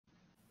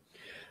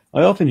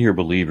I often hear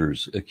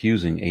believers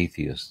accusing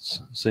atheists,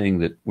 saying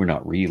that we're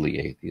not really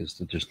atheists,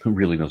 that there's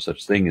really no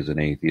such thing as an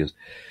atheist,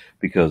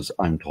 because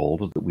I'm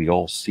told that we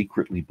all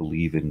secretly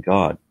believe in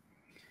God.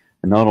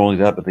 And not only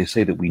that, but they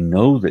say that we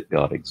know that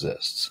God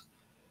exists,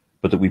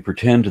 but that we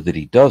pretend that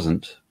he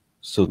doesn't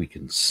so we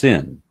can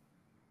sin,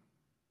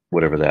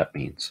 whatever that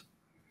means.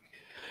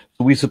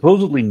 So we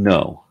supposedly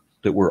know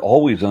that we're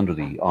always under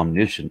the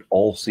omniscient,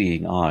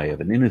 all-seeing eye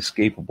of an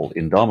inescapable,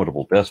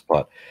 indomitable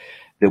despot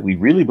that we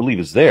really believe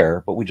is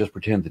there, but we just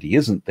pretend that he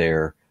isn't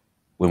there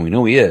when we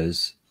know he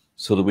is,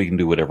 so that we can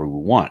do whatever we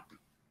want.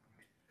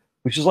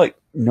 Which is like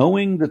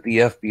knowing that the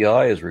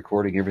FBI is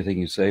recording everything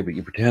you say, but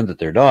you pretend that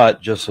they're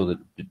not, just so that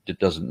it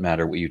doesn't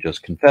matter what you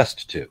just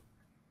confessed to.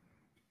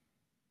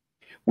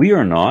 We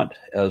are not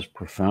as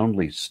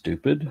profoundly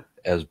stupid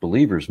as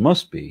believers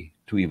must be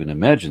to even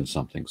imagine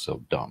something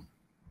so dumb.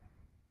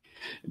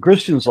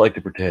 Christians like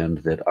to pretend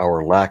that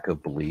our lack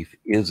of belief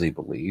is a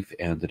belief,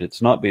 and that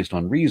it's not based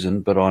on reason,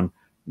 but on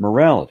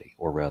morality,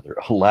 or rather,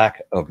 a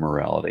lack of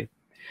morality.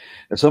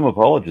 And some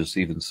apologists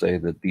even say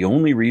that the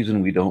only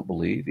reason we don't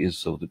believe is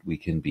so that we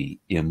can be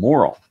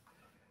immoral.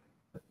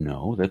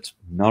 No, that's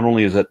not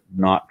only is that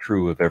not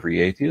true of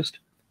every atheist,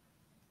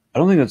 I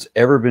don't think that's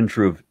ever been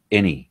true of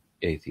any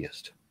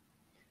atheist.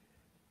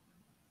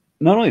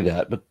 Not only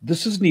that, but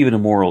this isn't even a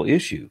moral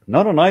issue,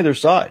 not on either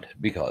side,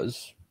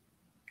 because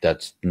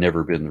that's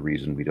never been the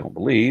reason we don't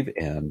believe,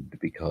 and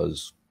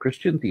because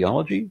Christian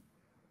theology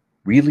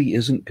really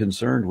isn't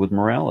concerned with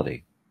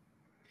morality.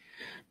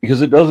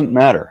 Because it doesn't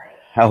matter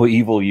how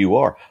evil you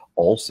are.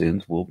 All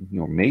sins will,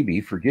 may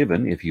be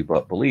forgiven if you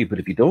but believe. But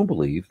if you don't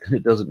believe, then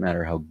it doesn't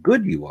matter how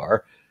good you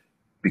are,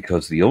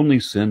 because the only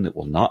sin that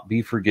will not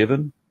be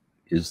forgiven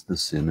is the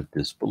sin of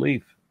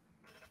disbelief.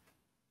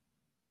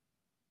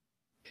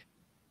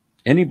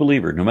 Any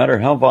believer, no matter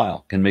how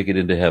vile, can make it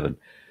into heaven,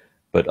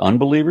 but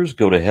unbelievers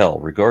go to hell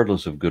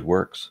regardless of good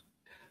works.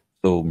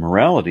 So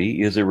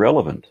morality is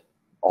irrelevant.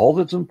 All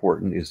that's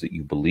important is that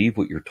you believe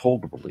what you're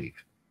told to believe.